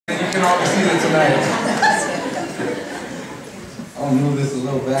can all be seated tonight. I'll move this a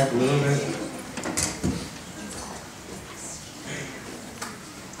little back a little bit.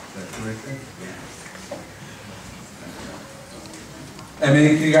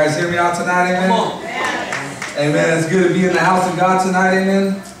 Amen. Can you guys hear me out tonight? Amen. Come on. Amen. It's good to be in the house of God tonight.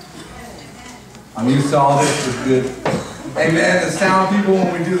 Amen. I'm used to all this. It's good. Amen. The sound people,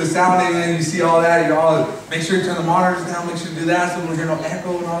 when we do the sound, amen, you see all that. You all make sure you turn the monitors down. Make sure you do that so we don't hear no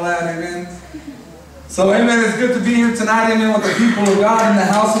echo and all that. Amen. So, amen. It's good to be here tonight. Amen. With the people of God in the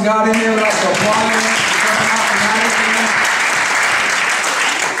house of God. Amen. We'd like to applaud you.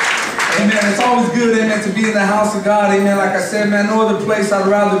 Amen. It's always good, amen, to be in the house of God. Amen. Like I said, man, no other place I'd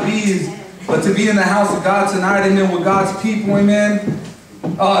rather be but to be in the house of God tonight. Amen. With God's people. Amen.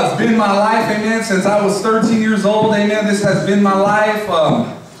 It's been my life. Amen. Since I was 13 years old. Amen. This has been my life.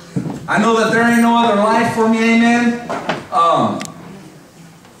 I know that there ain't no other life for me. Amen. I'm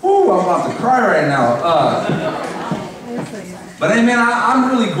about to cry right now. But amen, I'm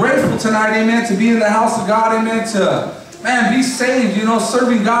really grateful tonight. Amen. To be in the house of God. Amen. To man, be saved, you know,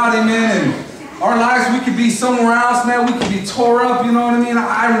 serving God, amen, and our lives, we could be somewhere else, man, we could be tore up, you know what I mean?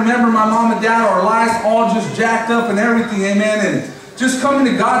 I remember my mom and dad, our lives all just jacked up and everything, amen, and just coming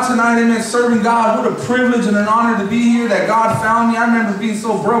to God tonight, amen, serving God, what a privilege and an honor to be here, that God found me. I remember being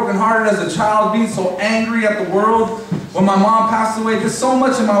so brokenhearted as a child, being so angry at the world when my mom passed away, just so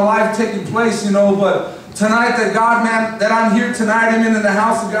much in my life taking place, you know, but tonight that God, man, that I'm here tonight, amen, in the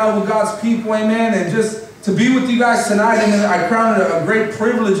house of God with God's people, amen, and just to be with you guys tonight, amen, I crown it a great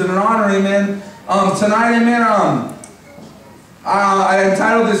privilege and an honor, amen. Tonight, amen, I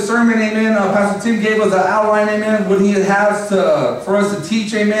entitled this sermon, amen, Pastor Tim gave us an outline, amen, what he has for us to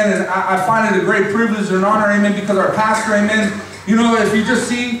teach, amen, and I find it a great privilege and an honor, amen, because our pastor, amen, you know, if you just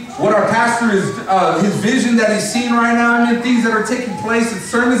see what our pastor is, his vision that he's seen right now, amen, things that are taking place, and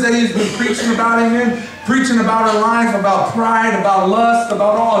sermons that he's been preaching about, amen, preaching about our life, about pride, about lust,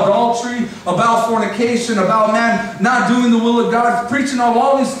 about all adultery, about fornication, about man not doing the will of God, preaching of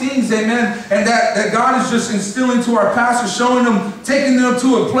all these things, amen, and that God is just instilling to our pastor, showing them, taking them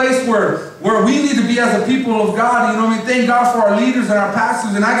to a place where we need to be as a people of God, you know what I mean? Thank God for our leaders and our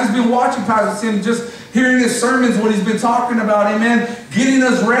pastors, and I've just been watching Pastor Tim, just hearing his sermons, what he's been talking about, amen, getting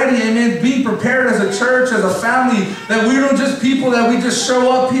us ready, amen, being prepared as a church, as a family, that we don't just people that we just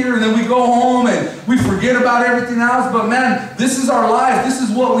show up here and then we go home and we forget about everything else, but man, this is our life, this is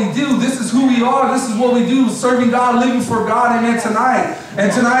what we do, this is who we are, this is what we do, serving God, living for God, amen, tonight.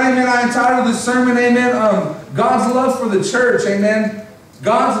 And tonight, amen, I entitled this sermon, amen, God's love for the church, amen.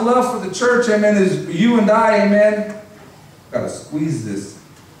 God's love for the church, amen, is you and I, amen. Gotta squeeze this.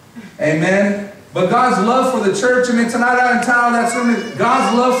 Amen. But God's love for the church, amen, tonight I entitled that sermon,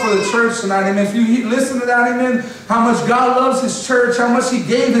 God's love for the church tonight, amen. If you listen to that, amen, how much God loves his church, how much he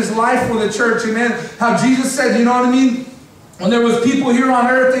gave his life for the church, amen. How Jesus said, you know what I mean? When there was people here on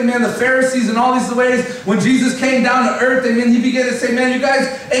earth, amen, the Pharisees and all these ways, when Jesus came down to earth, amen, he began to say, man, you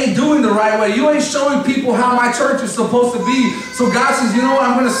guys ain't doing the right way. You ain't showing people how my church is supposed to be. So God says, you know what,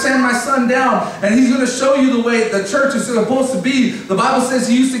 I'm going to send my son down, and he's going to show you the way the church is supposed to be. The Bible says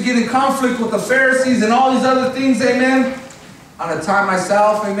he used to get in conflict with the Pharisees and all these other things, amen. I'm going to time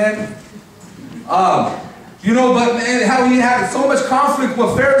myself, amen. You know, but man, how he had so much conflict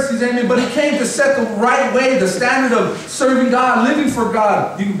with Pharisees, amen, but he came to set the right way, the standard of serving God, living for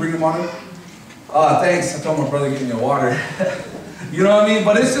God. You can bring him on. Thanks. I told my brother to give me a water. You know what I mean?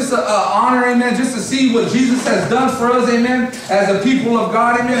 But it's just an honor, amen, just to see what Jesus has done for us, amen, as a people of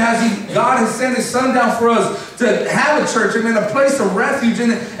God, amen. God has sent his son down for us to have a church, amen, a place of refuge.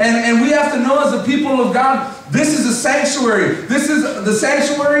 And we have to know as a people of God, this is a sanctuary. The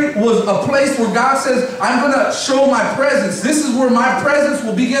sanctuary was a place where God says, I'm going to show my presence. This is where my presence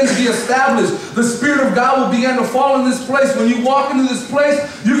will begin to be established. The Spirit of God will begin to fall in this place. When you walk into this place,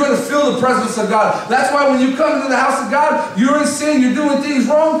 you're going to feel the presence of God. That's why when you come into the house of God, you're in sin, you're doing things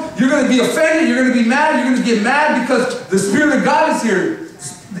wrong, you're going to be offended, you're going to be mad, you're going to get mad because the Spirit of God is here.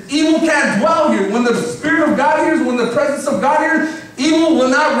 The evil can't dwell here. When the Spirit of God here is, when the presence of God here, evil will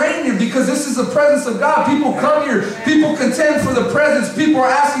not reign here because this is the presence of God. People come here. People contend for the presence. People are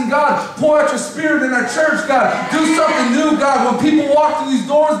asking God, pour out your Spirit in our church, God. Do something new, God. When people walk through these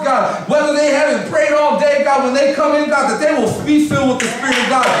doors, God, whether they haven't prayed all day, God, when they come in, God, that they will be filled with the Spirit of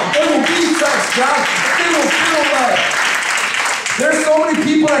God. They will be touched, God. They will feel love. There's so many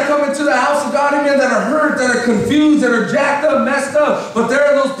people that come into the house of God, amen, that are hurt, that are confused, that are jacked up, messed up. But there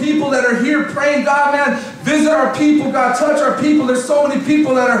are those people that are here praying, God, man, visit our people, God, touch our people. There's so many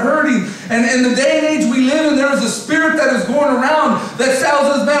people that are hurting. And in the day and age we live in, there is a spirit that is going around that tells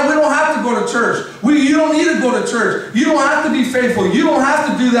us, man, we don't have to go to church. You don't need to go to church. You don't have to be faithful. You don't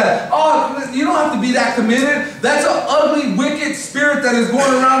have to do that. Oh, you don't have to be that committed. That's an ugly, wicked spirit that is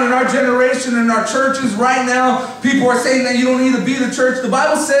going around in our generation, in our churches right now. People are saying that you don't need to be the church. The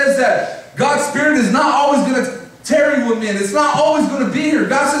Bible says that God's spirit is not always going to tarry with men. It's not always going to be here.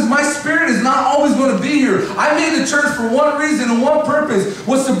 God says, my spirit is not always going to be here. I made the church for one reason and one purpose,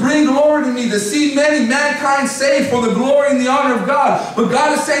 was to bring glory to me, to see mankind saved for the glory and the honor of God. But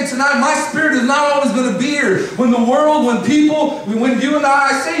God is saying tonight, my spirit is not always going to be here. When the world, when people, when you and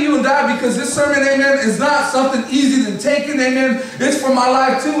I say you and I, because this sermon, amen, is not something easy to take in, amen. It's for my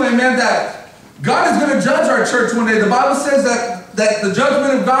life too, amen, that God is going to judge our church one day. The Bible says that the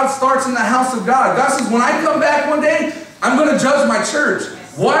judgment of God starts in the house of God. God says, when I come back one day, I'm going to judge my church.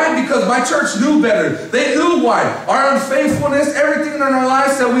 Why? Because my church knew better. They knew why. Our unfaithfulness, everything in our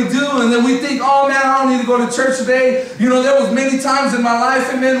lives that we do, and then we think, oh man, I don't need to go to church today. You know, there was many times in my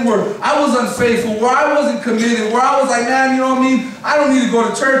life, amen, where I was unfaithful, where I wasn't committed, where I was like, man, you know what I mean? I don't need to go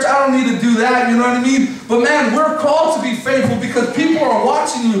to church. I don't need to do that, you know what I mean? But man, we're called to be faithful because people are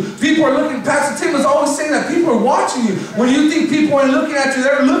watching you. People are looking. Pastor Tim is always saying that people are watching you. When you think people aren't looking at you,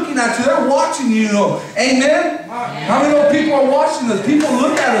 they're looking at you. They're watching you, you know. Amen? How many know people are watching us? People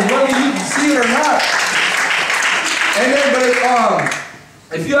look at us whether you can see it or not. Amen.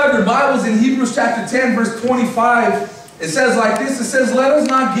 But if you have your Bibles in Hebrews chapter 10, verse 25, it says like this. It says, let us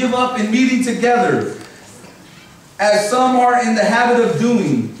not give up in meeting together, as some are in the habit of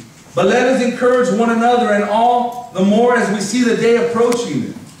doing, but let us encourage one another, and all the more as we see the day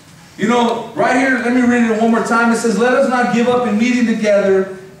approaching. You know, right here, let me read it one more time. It says, let us not give up in meeting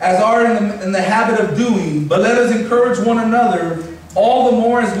together, as are in the habit of doing, but let us encourage one another, all the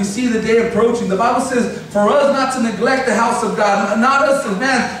more as we see the day approaching. The Bible says for us not to neglect the house of God, not us to,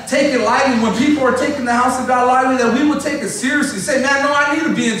 man, take it lightly. When people are taking the house of God lightly, that we would take it seriously. Say, man, no, I need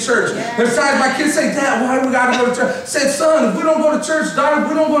to be in church. There's times my kids say, Dad, why do we got to go to church? I said, son, if we don't go to church, daughter, if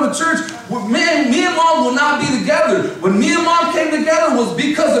we don't go to church, man, me and mom will not be together. When me and mom came together was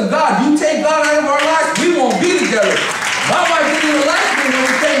because of God. You take God out of our lives, we won't be together. My wife didn't even like me when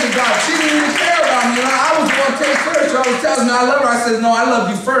we came to God. She didn't even care about me. I was going to take church. I was telling me I love her. I said, no, I love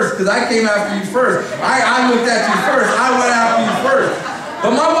you first because I came after you first. I looked at you first. I went after you first.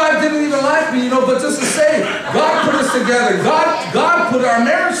 But my wife didn't even like me, you know, but just to say, God put us together. God put our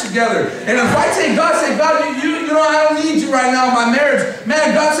marriage together. And if I take God, say, God, you know, I don't need you right now in my marriage.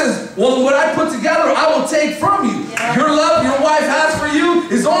 Man, God says, well, what I put together, I will take from you. Yeah. Your love your wife has for you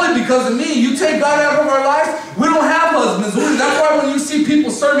is only because of me. You take God out of our lives, we don't have husbands. That's why when you see people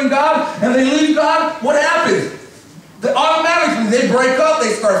serving God and they leave God, what happens? Automatically, they break up,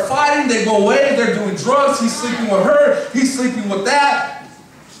 they start fighting, they go away, they're doing drugs, he's sleeping with her, he's sleeping with that.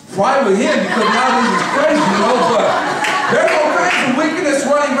 Probably with him because now this is crazy, you know, but there's all kinds of wickedness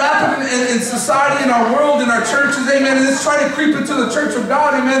running rapid in society, in our world, in our churches, amen, and it's trying to creep into the church of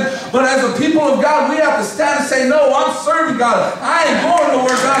God, amen, but as a people of God, we have to stand and say, no, I'm serving God. I ain't going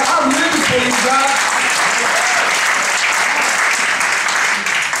nowhere, God. I'm living for you, God.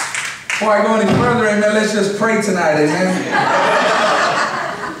 Before I go any further, amen, let's just pray tonight, amen.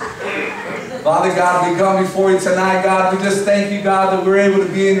 Father God, we come before you tonight, God. We just thank you, God, that we're able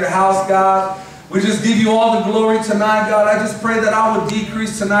to be in your house, God. We just give you all the glory tonight, God. I just pray that I would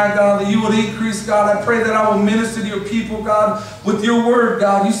decrease tonight, God, that you would increase, God. I pray that I will minister to your people, God, with your word,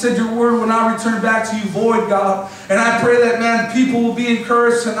 God. You said your word will not return back to you void, God. And I pray that, man, people will be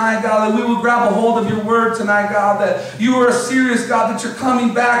encouraged tonight, God, that we will grab a hold of your word tonight, God, that you are serious, God, that you're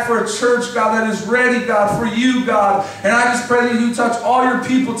coming back for a church, God, that is ready, God, for you, God. And I just pray that you touch all your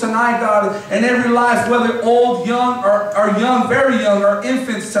people tonight, God, and every life, whether old, young, or young, very young, or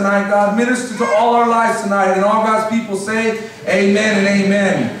infants tonight, God. Minister to all our lives tonight. And all God's people say, amen and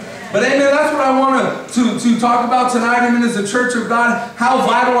amen. But amen, that's what I want to talk about tonight, amen, is the church of God, how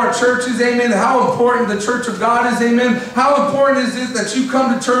vital our church is, amen, how important the church of God is, amen, how important is it that you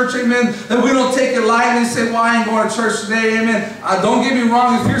come to church, amen, that we don't take it lightly and say, well, I ain't going to church today, amen. Don't get me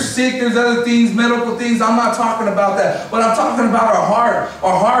wrong, if you're sick, there's other things, medical things, I'm not talking about that, but I'm talking about our heart.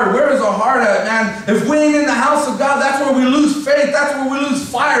 Our heart, where is our heart at, man? If we ain't in the house of God, that's where we lose faith, that's where we lose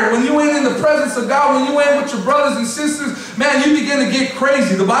fire. When you ain't in the presence of God, when you ain't with your brothers and sisters, man, you begin to get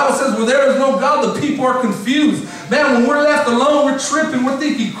crazy. The Bible says, where there is no God, the people are confused. man, when we're left alone, we're tripping, we're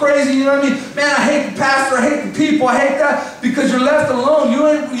thinking crazy, you know what I mean? Man, I hate the pastor, I hate the people, I hate that, because you're left alone. You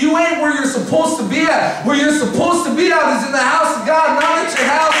ain't where you're supposed to be at. Where you're supposed to be at is in the house of God, not at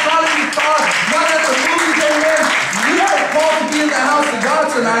your house, not in your car, not at the movies, amen. You are called to be in the house of God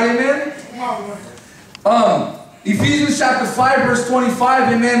tonight, amen. Ephesians chapter 5, verse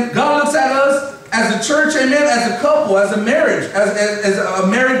 25, amen. God looks at us as a church, amen, as a couple, as a marriage, as a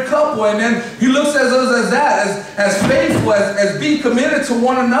married couple, amen. He looks at us as that, as faithful, as being committed to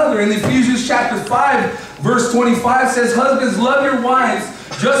one another. In Ephesians chapter 5, verse 25 says, husbands, love your wives,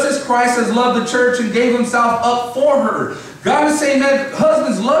 just as Christ has loved the church and gave himself up for her. God is saying that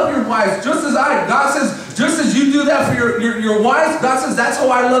husbands, love your wives just as I. God says, just as you do that for your wives, God says, that's how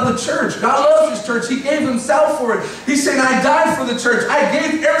I love the church. God loves his church. He gave himself for it. He's saying, I died for the church. I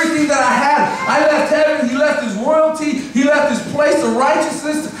gave everything that I had. I left heaven. He left his royalty. He left his place of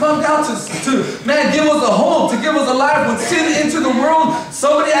righteousness to come down to man, give us a hope, to give us a life. When sin entered the world,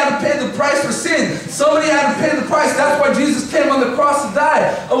 somebody had to pay the price for sin. Somebody had to pay the price. That's why Jesus came on the cross to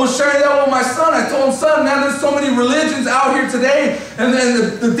die. I was sharing that with my son. I told him, son, man, there's so many religions out here today, and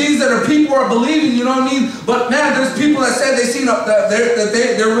then the things that people are believing, you know what I mean? But man, there's people that said they seen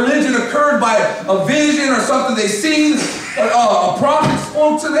their religion occurred by a vision or something they seen, a prophet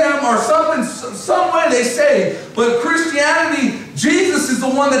spoke to them or something, some way they say. But Christianity, Jesus is the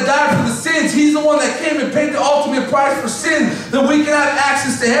one that died for the sins. He's the one that came and paid the ultimate price for sin, that we can have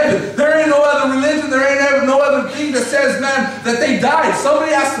access to heaven. There ain't no other religion, there ain't no other thing that says, man, that they died.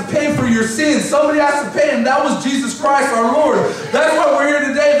 Somebody has to pay for your sins. Somebody has to pay, and that was Jesus Christ our Lord. That's why we're here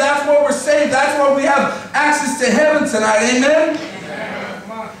today. That's why we're saved. That's why we have access to heaven tonight. Amen?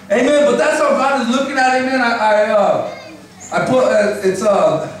 Amen. But that's how God is looking at it. Amen. I put,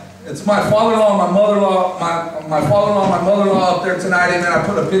 it's my father-in-law and my mother-in-law, my father-in-law and my mother-in-law up there tonight, amen. I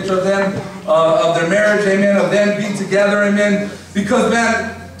put a picture of them, of their marriage, amen, of them being together, amen. Because,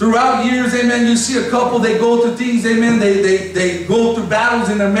 man, throughout years, amen, you see a couple, they go through things, amen. They go through battles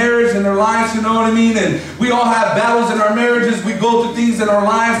in their marriage and their lives, you know what I mean? And we all have battles in our marriages. We go through things in our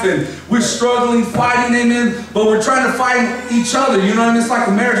life, and we're struggling, fighting, amen. But we're trying to fight each other, you know what I mean? It's like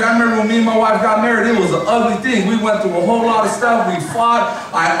a marriage. I remember when me and my wife got married, it was an ugly thing. We went through a whole lot of stuff. We fought.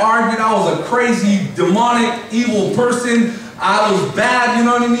 I argued. I was a crazy, demonic, evil person. I was bad, you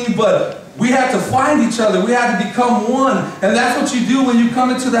know what I mean? But we had to find each other. We had to become one. And that's what you do when you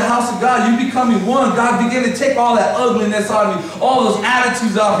come into the house of God. You becoming one. God began to take all that ugliness out of you, all those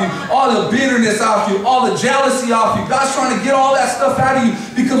attitudes off you, all the bitterness off you, all the jealousy off you. God's trying to get all that stuff out of you.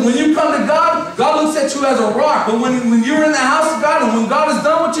 Because when you come to God, God looks at you as a rock. But when you're in the house of God, and when God is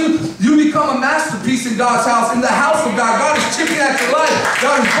done with you, you become a masterpiece in God's house. In the house of God, God is chipping at your life.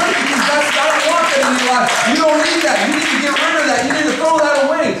 God is breaking things. God don't want that in your life. You don't need that. You need to get rid of that. You need to throw that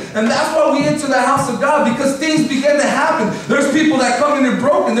away. And that's why we enter the house of God, because things begin to happen. There's people that come in here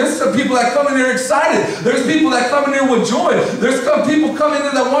broken. There's some people that come in here excited. There's people that come in here with joy. There's some people come in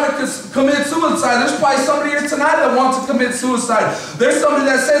here that want to commit suicide. There's probably somebody here tonight that wants to commit suicide. There's somebody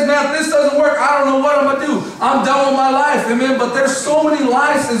that says, man, if this doesn't work, I don't know what I'm going to do. I'm done with my life. Amen. But there's so many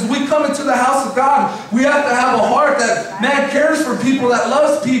lives. As we come into the house of God, we have to have a heart that, man, cares for people, that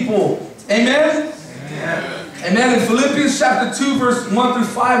loves people. Amen? Amen. Amen. In Philippians chapter 2, verse 1 through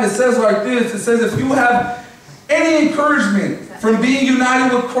 5, it says like this. It says, if you have any encouragement from being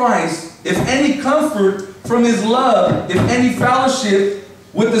united with Christ, if any comfort from his love, if any fellowship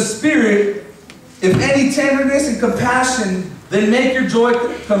with the Spirit, if any tenderness and compassion, then make your joy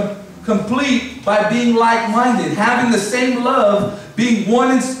complete by being like-minded, having the same love, being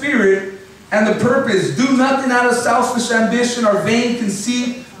one in spirit and the purpose. Do nothing out of selfish ambition or vain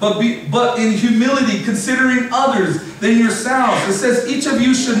conceit, but in humility, considering others than yourselves. It says each of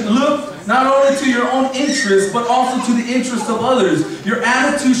you should look not only to your own interests, but also to the interests of others. Your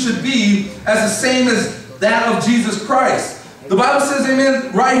attitude should be as the same as that of Jesus Christ. The Bible says,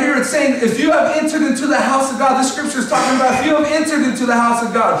 amen, right here it's saying, if you have entered into the house of God, this scripture is talking about, if you have entered into the house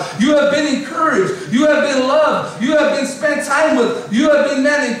of God, you have been encouraged, you have been loved, you have been spent time with, you have been,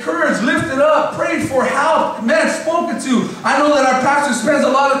 man, encouraged, lifted up, prayed for, help, man, spoken to. I know that our pastor spends a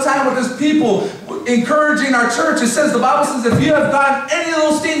lot of time with his people, encouraging our church. It says, the Bible says, if you have gotten any of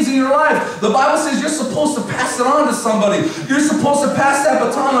those things in your life, the Bible says you're supposed to pass it on to somebody. You're supposed to pass that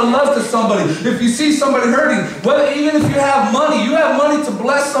baton of love to somebody. If you see somebody hurting, whether even if you have money, you have money to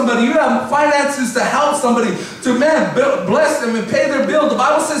bless somebody, you have finances to help somebody, to, man, bless them and pay their bill. The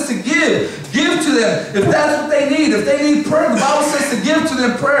Bible says to give to them. If that's what they need, if they need prayer, the Bible says to give to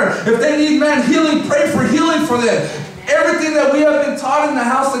them prayer. If they need, man, healing, pray for healing for them. everything that we have been taught in the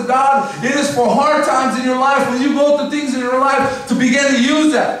house of God, it is for hard times in your life, when you go through things in your life, to begin to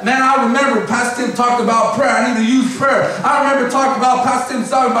use that. Man, I remember Pastor Tim talked about prayer. I need to use prayer. I remember talking about Pastor Tim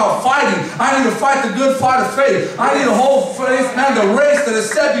talking about fighting. I need to fight the good fight of faith. I need to hold faith, man, the race that is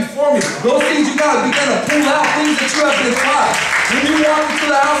set before me. Those things you got to begin to pull out, things that you have been taught. When you walk into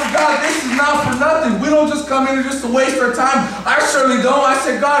the house of God, this is not for nothing. We don't just come in here just to waste our time. I surely don't. I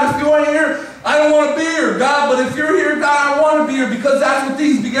said, God, if you aren't here, I don't want to be here, God. But if you're here, God, I want to be here, because that's when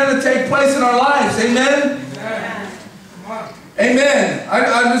things begin to take place in our lives. Amen? Amen. Amen.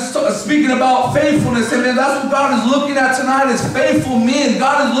 I'm just speaking about faithfulness. Amen. That's what God is looking at tonight, is faithful men.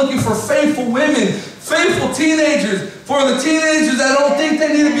 God is looking for faithful women, faithful teenagers. For the teenagers that don't think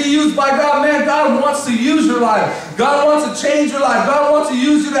they need to be used by God, man, God wants to use your life. God wants to change your life. God wants to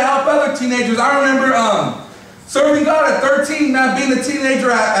use you to help other teenagers. I remember serving God at 13, man, being a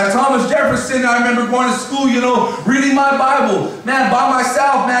teenager at Thomas Jefferson. I remember going to school, you know, reading my Bible, man, by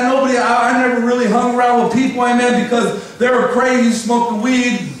myself, man. I never really hung around with people, amen, because they were crazy, smoking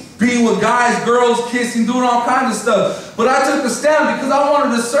weed, being with guys, girls, kissing, doing all kinds of stuff. But I took a stand because I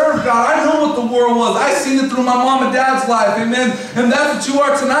wanted to serve God. I knew what the world was. I seen it through my mom and dad's life, amen. And that's what you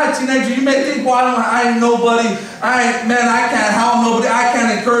are tonight, teenager. You may think, well, I ain't nobody. I can't help nobody. I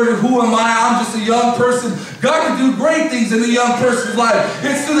can't encourage. Who am I? I'm just a young person. God can do great things in a young person's life.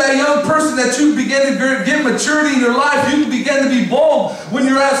 It's through that young person that you begin to get maturity in your life. You can begin to be bold. When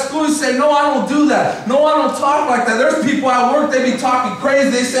you're at school, you say, no, I don't do that. No, I don't talk like that. There's people at work, they be talking crazy.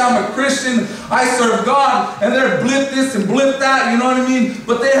 They say, I'm a Christian, I serve God, and they're blip this and blip that, you know what I mean?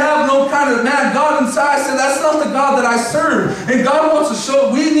 But they have no kind of, man, God inside said, that's not the God that I serve. And God wants to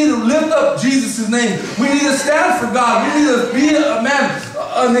show, we need to lift up Jesus' name. We need to stand for God. We need to be,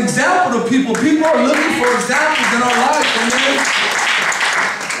 an example to people. People are looking for examples in our life.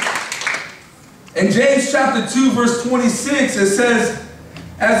 Amen. In James chapter 2, verse 26, it says,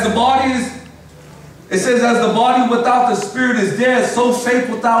 as the body without the spirit is dead, so faith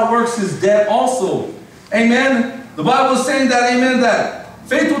without works is dead also. Amen. The Bible is saying that, amen, that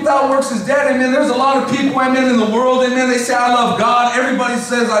faith without works is dead. Amen. There's a lot of people, amen, in the world, amen, they say, I love God. Everybody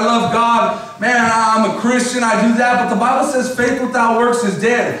says, I love God. Man, I'm a Christian, I do that. But the Bible says faith without works is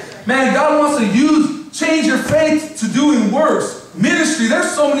dead. Man, God wants to change your faith to doing works. Ministry.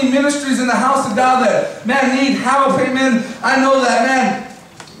 There's so many ministries in the house of God that, man, need help. Amen. I know that,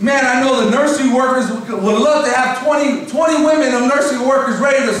 man, I know the nursery workers would love to have 20 women of nursery workers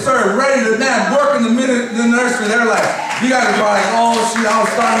ready to serve, ready to, man, work in the nursery. They're like, you guys are like, oh, shoot, I was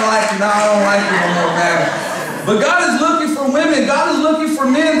starting to like you. Now I don't like you no more, man. But God is looking for women. God is looking for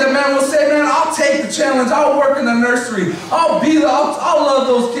men that, man, will say, man, I'll take the challenge. I'll work in the nursery. I'll love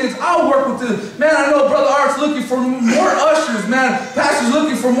those kids. I'll work with them. Man, I know Brother Art's looking for more ushers, man. Pastor's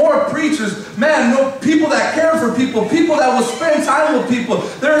looking for more preachers. Man, people that care for people. People that will spend time with people.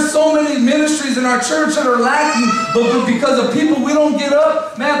 There are so many ministries in our church that are lacking, but because of people, we don't get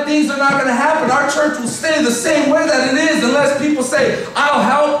up. Man, things are not going to happen. Our church will stay the same way that it is unless people say, I'll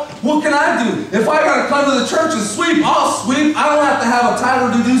help. What can I do? If I got to come to the church and sweep, I'll sweep. I don't have to have a title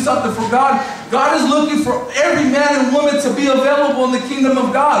to do something for God. God is looking for every man and woman to be available in the kingdom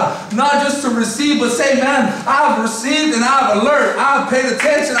of God. Not just to receive, but say, man, I've received and I've alert. I've paid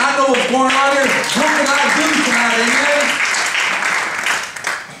attention. I know what's going on here. What can I do tonight? Amen?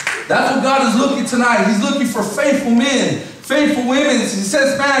 That's what God is looking tonight. He's looking for faithful men. Faithful women. He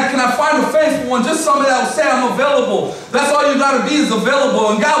says, man, can I find a faithful one? Just somebody that will say I'm available. That's all you got to be, is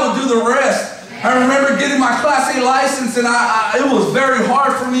available, and God will do the rest. I remember getting my Class A license, and it was very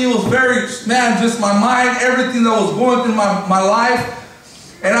hard for me. It was very, man, just my mind, everything that was going through my life.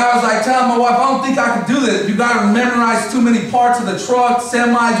 And I was like telling my wife, I don't think I can do this. You got to memorize too many parts of the truck,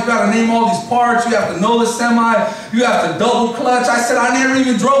 semis. You got to name all these parts. You have to know the semi. You have to double clutch. I said, I never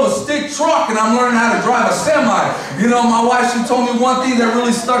even drove a stick truck, and I'm learning how to drive a semi. You know, my wife, she told me one thing that really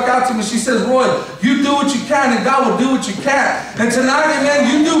stuck out to me. She says, Roy, you do what you can, and God will do what you can. And tonight, amen,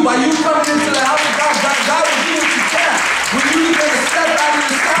 you do. By you coming into the house of God, God will do what you can. When you begin to step out of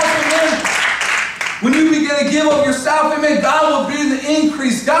yourself, amen, when you begin to give up yourself, amen, God will bring the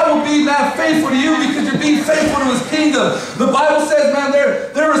increase. God will be, man, faithful to you because you're being faithful to His kingdom. The Bible says, man,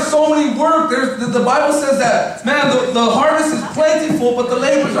 there is so many work. The Bible says that, man, the harvest is plentiful, but the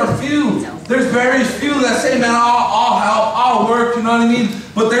labors are few. There's very few that say, man, I'll help, I'll work, you know what I mean?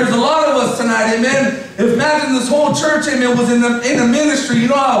 But there's a lot of us tonight, amen. Imagine this whole church, amen, was in the ministry. You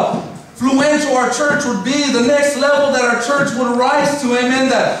know how influential our church would be, the next level that our church would rise to, amen,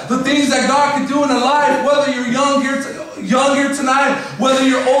 that the things that God can do in a life, whether you're young here tonight, whether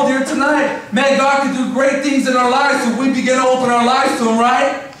you're old here tonight, man, God can do great things in our lives if we begin to open our lives to Him,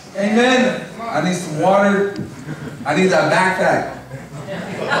 right? Amen. I need some water. I need that backpack.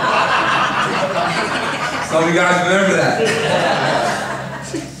 Some of you guys remember that.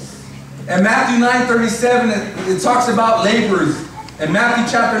 In Matthew 9:37, it talks about laborers. In Matthew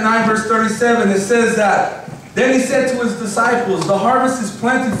chapter 9, verse 37, it says that, then he said to his disciples, the harvest is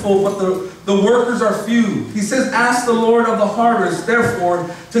plentiful, but the workers are few. He says, ask the Lord of the harvest, therefore,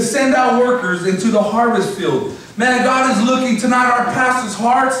 to send out workers into the harvest field. Man, God is looking tonight at our pastors'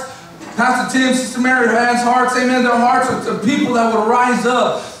 hearts. Pastor Tim, Sister Mary, Ryan's hearts, amen, their hearts are to people that would rise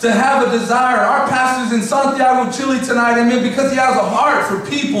up to have a desire. Our pastor's in Santiago, Chile tonight, amen, because he has a heart for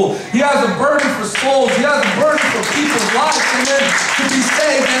people. He has a burden for souls. He has a burden for people's lives, amen, to be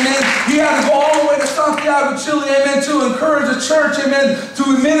saved, amen. He had to go all the way to Santiago, Chile, amen, to encourage a church, amen, to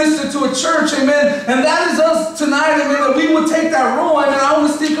minister to a church, amen. And that is us tonight, amen, that we would take that role. Amen. I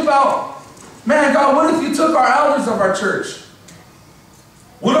always think about, man, God, what if you took our elders of our church?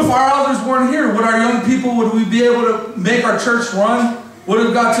 What if our elders weren't here? Would our young people, would we be able to make our church run? What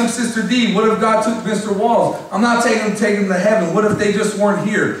if God took Sister D? What if God took Mr. Walls? I'm not taking them to heaven. What if they just weren't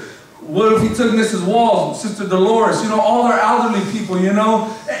here? What if he took Mrs. Walls, Sister Dolores, you know, all our elderly people, you know?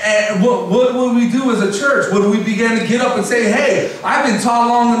 And what would we do as a church? Would we begin to get up and say, hey, I've been taught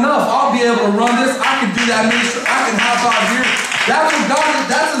long enough. I'll be able to run this. I can do that ministry. I can help out here.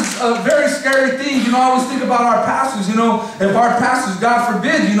 That's a very scary thing. You know, I always think about our pastors. You know, if our pastors, God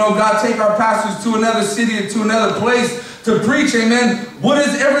forbid, you know, God take our pastors to another city or to another place to preach, amen. What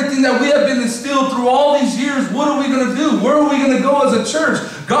is everything that we have been instilled through all these years? What are we going to do? Where are we going to go as a church?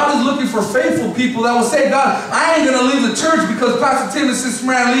 God is looking for faithful people that will say, God, I ain't going to leave the church because Pastor Tim and Sister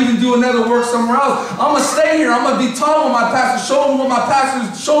Mary leave and do another work somewhere else. I'm going to stay here. I'm going to be taught what my pastor showed me, what my pastor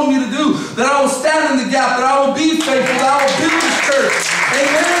is showing me to do, that I will stand in the gap, that I will be faithful, that I will build this church.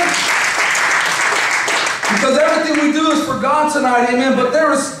 Amen. Because everything we do is for God tonight, amen. But there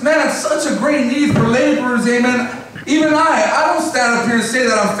is, man, such a great need for laborers, amen. Even I don't stand up here and say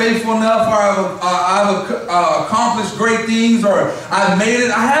that I'm faithful enough, or I've accomplished great things, or I've made it.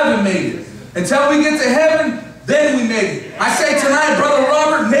 I haven't made it. Until we get to heaven, then we made it. I say tonight, Brother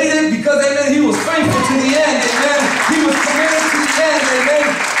Robert made it because, amen, he was faithful to the end, amen. He was committed to the end, amen.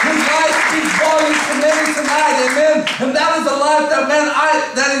 His life speaks volumes committed tonight, amen. And that is a life that, man,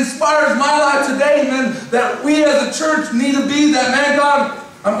 that inspires my life today, man, that we as a church need to be that, man, God,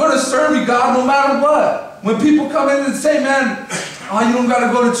 I'm going to serve you, God, no matter what. When people come in and say, man, oh, you don't got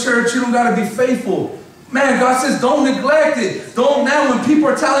to go to church, you don't got to be faithful. Man, God says, don't neglect it. Don't, man, when people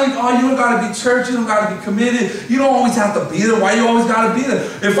are telling you, oh, you don't got to be church, you don't got to be committed, you don't always have to be there. Why you always got to be there?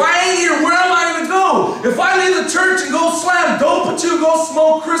 If I ain't here, where am I going to go? If I leave the church and go slam dope with you, go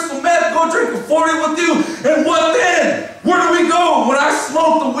smoke crystal meth, go drink a 40 with you, and what then? Where do we go? When I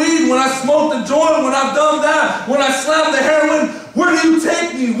smoke the weed, when I smoke the joint, when I've done that, when I slam the heroin, where do you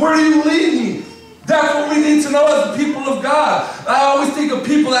take me? Where do you lead me? That's what we need to know as the people of God. I always think of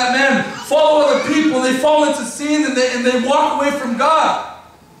people that, man, follow other people. They fall into sin and they walk away from God.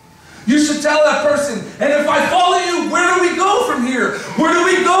 You should tell that person, and if I follow you, where do we go from here? Where do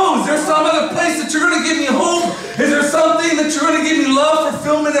we go? Is there some other place that you're going to give me hope? Is there something that you're going to give me love,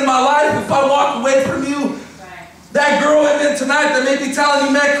 fulfillment in my life if I walk away from you? That girl in tonight that may be telling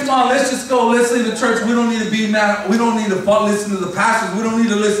you, man, come on, let's just go. Let's leave the church. We don't need to be, man, we don't need to listen to the pastors. We don't need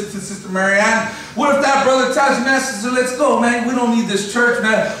to listen to Sister Marianne. What if that brother tells you, man, sister, let's go, man. We don't need this church,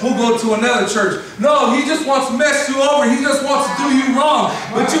 man. We'll go to another church. No, he just wants to mess you over. He just wants to do you wrong.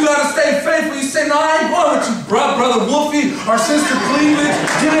 But you got to stay faithful. You say, no, I ain't going with you, Brother Wolfie or Sister Cleveland.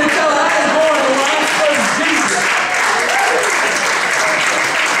 You didn't tell her I ain't going where I'm serving Jesus.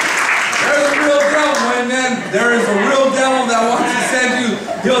 There's a real devil, amen. There is a real devil that wants to send you.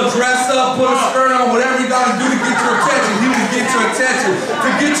 He'll dress up, put a skirt on, whatever you got to do to get your attention. He will get your attention to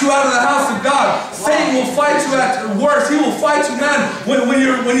get you out of the house of God. Satan will fight you at worst. He will fight you, man, when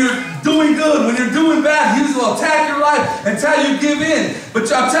you're doing good, when you're doing bad. He will attack your life until you give in. But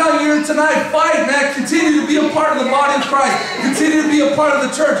I'm telling you tonight, fight, man. Continue to be a part of the body of Christ. Continue to be a part of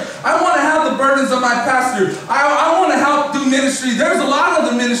the church. I want to have the burdens of my pastor. I want to help do ministry. There's a lot of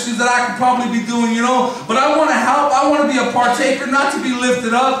the ministries that I could probably be doing, you know, but I want to help. I want to be a partaker, not to be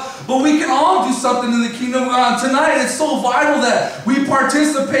lifted up. But we can all do something in the kingdom of God. Tonight, it's so vital that we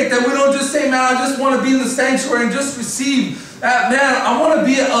participate, that we don't just say, man, I just want to be in the sanctuary and just receive. Man, I want to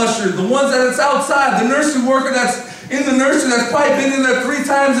be an usher. The ones that it's outside, the nursery worker that's in the nursery that's probably been in there 3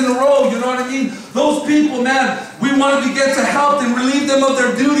 times in a row, you know what I mean? Those people, man, we want to begin to help them, relieve them of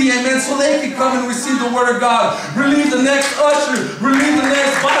their duty, amen, so they can come and receive the word of God. Relieve the next usher, relieve the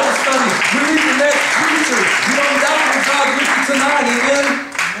next Bible study, relieve the next preacher. You know, that's what God's looking tonight, amen?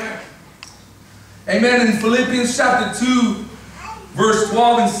 Amen. In Philippians chapter 2, verse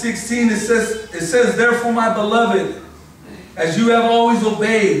 12 and 16, it says, therefore, my beloved, as you have always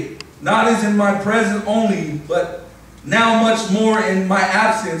obeyed, not as in my presence only, but now much more in my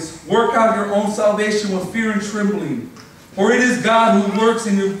absence, work out your own salvation with fear and trembling. For it is God who works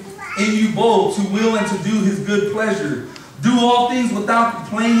in you both to will and to do his good pleasure. Do all things without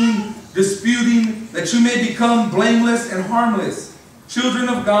complaining, disputing, that you may become blameless and harmless, children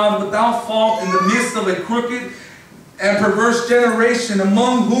of God without fault in the midst of a crooked and perverse generation,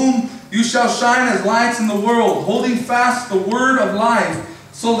 among whom you shall shine as lights in the world, holding fast the word of life,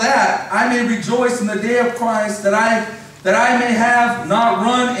 so that I may rejoice in the day of Christ, that I may have not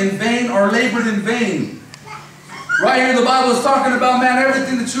run in vain or labored in vain. Right here the Bible is talking about, man,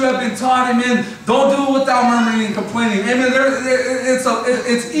 everything that you have been taught, amen, don't do it without murmuring and complaining. Amen.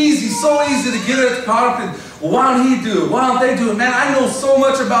 It's easy, so easy to get caught up in, well, why don't he do it? Why don't they do it? Man, I know so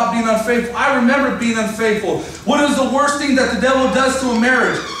much about being unfaithful. I remember being unfaithful. What is the worst thing that the devil does to a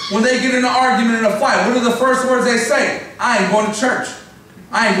marriage? When they get in an argument and a fight, what are the first words they say? I ain't going to church.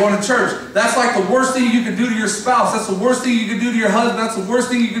 I ain't going to church. That's like the worst thing you could do to your spouse. That's the worst thing you could do to your husband. That's the worst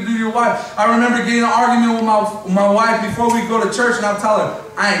thing you could do to your wife. I remember getting in an argument with my wife before we go to church, and I'll tell her,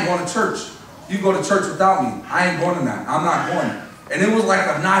 I ain't going to church. You go to church without me. I ain't going to that. I'm not going. And it was like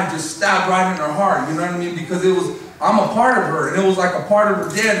a knife just stabbed right in her heart. You know what I mean? Because I'm a part of her, and it was like a part of her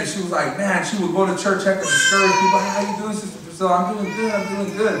dad. And she was like, man, she would go to church, have to discourage people. How you doing, Sister Priscilla? I'm doing good. I'm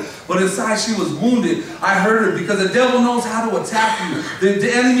doing good. But inside she was wounded. I hurt her because the devil knows how to attack you.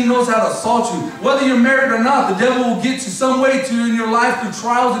 The enemy knows how to assault you. Whether you're married or not, the devil will get you some way to in your life through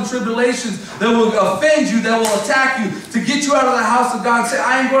trials and tribulations that will offend you, that will attack you, to get you out of the house of God and say,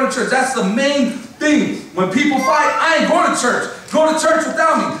 I ain't going to church. That's the main thing. When people fight, I ain't going to church. Go to church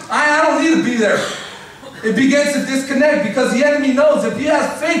without me. I don't need to be there. It begins to disconnect because the enemy knows if you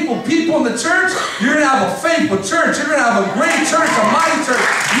have faithful people in the church, you're going to have a faithful church. You're going to have a great church, a mighty church.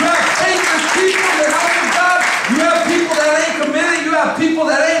 You have faithless people in the house of God. You have people that ain't committed. You have people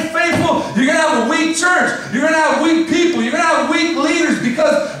that ain't faithful. You're going to have a weak church. You're going to have weak people. You're going to have weak leaders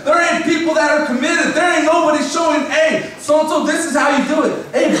because there ain't people that are committed. There ain't nobody showing, hey, so-and-so, this is how you do it.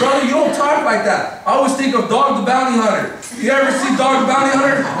 Hey, brother, you don't talk like that. I always think of Dog the Bounty Hunter. You ever see Dog the Bounty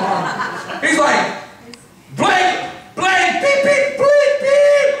Hunter? He's like, blank, blank, beep, beep, bleep,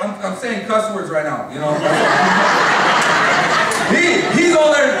 beep. I'm saying cuss words right now, you know. He's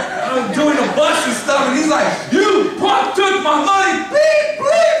over there doing a bus and stuff, and he's like, you took my money, beep,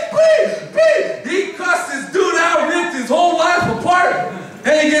 bleep, beep, beep. He cussed this dude out, ripped his whole life apart.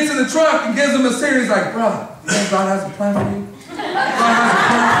 And he gets in the truck and gives him a series like, bro, you know God has a plan for you? God has a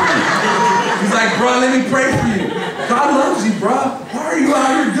plan for you. He's like, bro, let me pray for you. God loves you, bro. Why are you out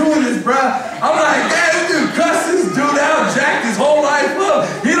here doing this, bro? I'm like, man, this dude cussed this dude out, jacked his whole life up.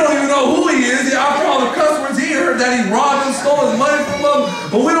 He don't even know who he is. After all the cuss words he heard that he robbed him, stole his money from him.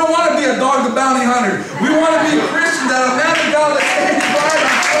 But we don't want to be a Dog the Bounty Hunter. We want to be a Christian that a man of God that stands right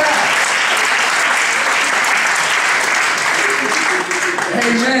on track.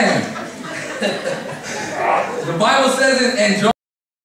 Amen. The Bible says in John